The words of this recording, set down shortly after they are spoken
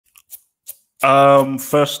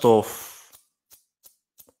First off,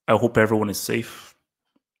 I hope everyone is safe.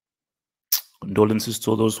 Condolences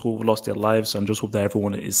to those who've lost their lives, and just hope that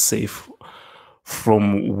everyone is safe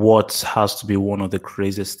from what has to be one of the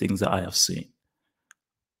craziest things that I have seen.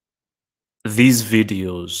 These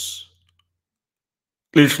videos,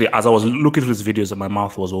 literally, as I was looking through these videos, my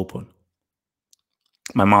mouth was open.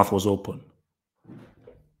 My mouth was open.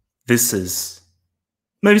 This is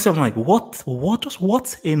maybe something like,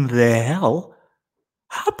 what in the hell?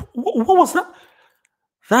 What was that?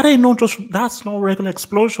 That ain't not just, that's not regular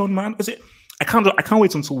explosion, man. Is it? I can't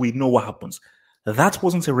wait until we know what happens. That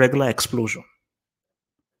wasn't a regular explosion.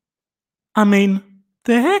 I mean,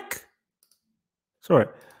 the heck? Sorry.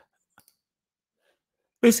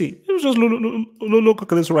 Basically, it was just look at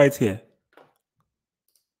this right here.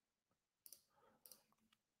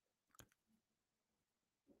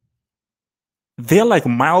 They're like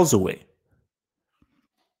miles away.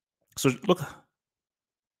 So look.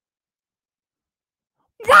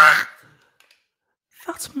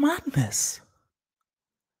 That's madness.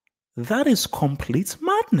 That is complete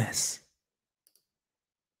madness.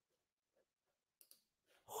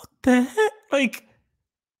 What the heck? Like,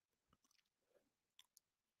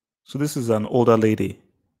 so this is an older lady.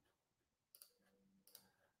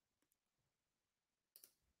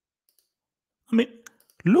 I mean,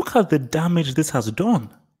 look at the damage this has done.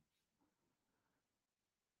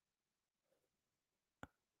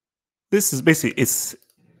 This is basically, it's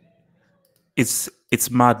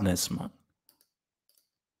madness, man.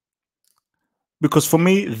 Because for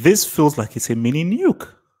me, this feels like it's a mini nuke.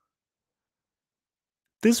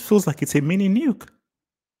 This feels like it's a mini nuke.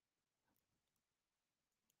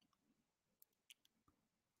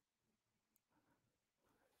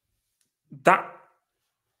 That,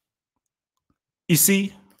 you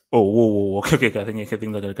see, oh, whoa. Okay, I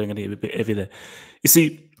think that are getting a bit heavy there. You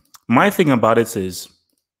see, my thing about it is,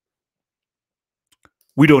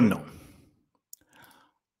 we don't know.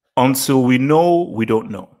 Until we know, we don't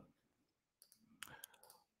know.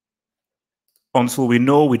 Until we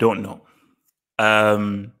know, we don't know.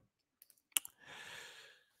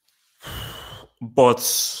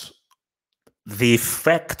 But the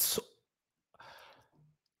effect,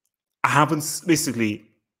 I haven't, basically,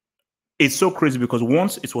 it's so crazy because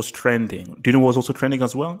once it was trending, do you know what was also trending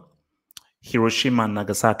as well? Hiroshima and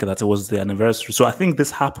Nagasaki, that it was the anniversary. So I think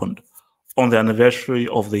this happened on the anniversary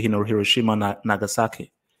of the Hiroshima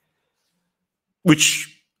Nagasaki, which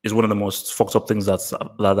is one of the most fucked up things that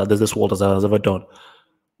this world has ever done.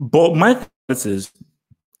 But my thing is,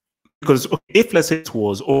 because if let's say it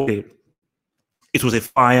was it was a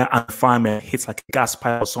fire and the fireman hits like a gas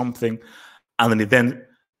pipe or something, and then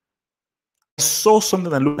I saw something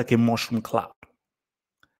that looked like a mushroom cloud.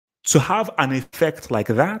 To have an effect like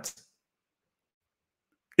that,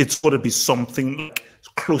 it's got to be something like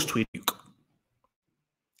close to a nuke.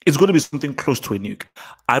 It's going to be something close to a nuke.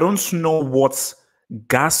 I don't know what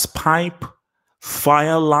gas pipe,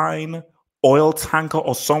 fire line, oil tanker,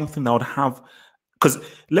 or something that would have. Because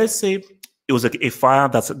let's say it was like a fire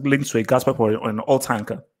that's linked to a gas pipe or an oil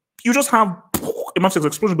tanker. You just have a massive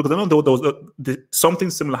explosion, because I know there was something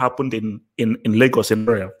similar happened in Lagos, in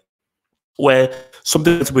area, where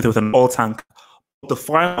something with an oil tank, the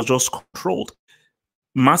fire was just controlled.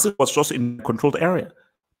 Massive was just in a controlled area.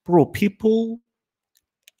 Bro, people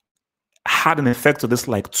had an effect of this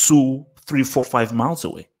like 2, 3, 4, 5 miles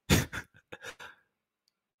away.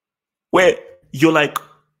 Where you're like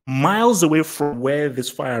miles away from where this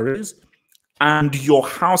fire is, and your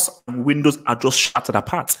house and windows are just shattered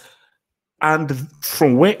apart. And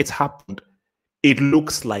from where it happened, it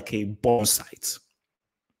looks like a bomb site.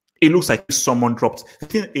 It looks like someone dropped.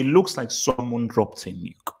 It looks like someone dropped a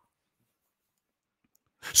nuke.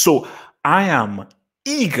 So I am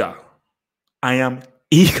eager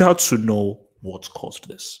to know what caused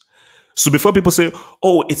this. So before people say,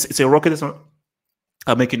 "Oh, it's a rocket,"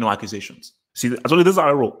 I'm making no accusations. See, I told you this is how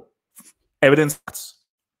I roll. Evidence,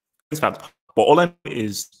 facts. But all I know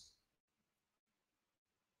is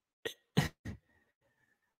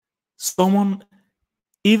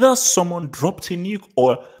either someone dropped a nuke,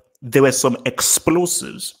 or there were some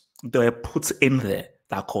explosives that were put in there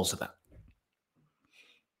that caused that.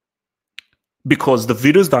 Because the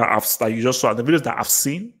videos that you just saw, the videos that I've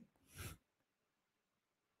seen,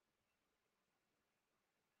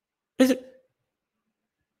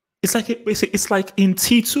 it's like in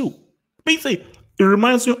T2. Basically, it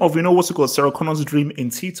reminds me of, what's it called, Sarah Connor's dream in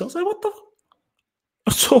T2. I was like, what the?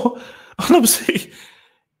 So obviously,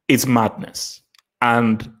 it's madness,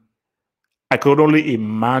 and I could only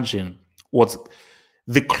imagine what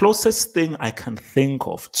the closest thing I can think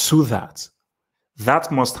of to that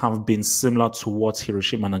that must have been similar to what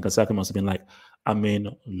Hiroshima and Nagasaki must have been like. I mean,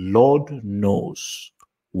 Lord knows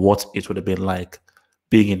what it would have been like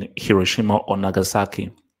being in Hiroshima or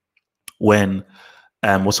Nagasaki when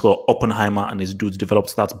what's called Oppenheimer and his dudes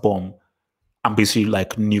developed that bomb and basically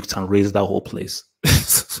like nuked and razed that whole place.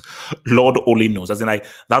 Lord only knows. As in, like,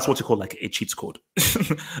 that's what you call like a cheat code. that's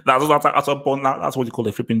what you call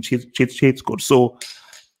a flipping cheat code. So,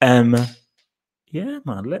 yeah,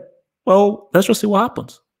 man. Let's just see what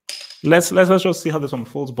happens. Let's just see how this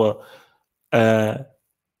unfolds. But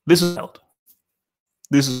this is wild.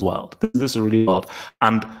 This is wild. This is really wild.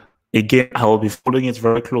 And again, I will be following it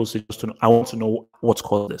very closely. I want to know what's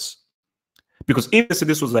caused this. Because if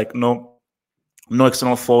this was like no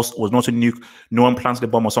external force, was not a nuke, no one planted the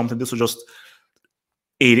bomb or something, this was just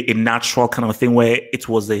a natural kind of thing where it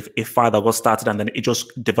was a fire that got started and then it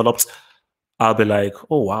just developed, I'll be like,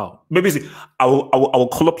 oh wow. Maybe I will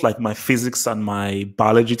call up like my physics and my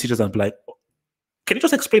biology teachers and be like, can you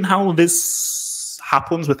just explain how this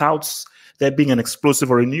happens without there being an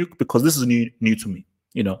explosive or a nuke? Because this is new to me,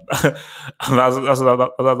 you know. that's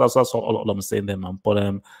all I'm saying there, man.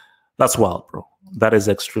 But that's wild, bro. That is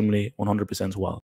extremely 100% wild.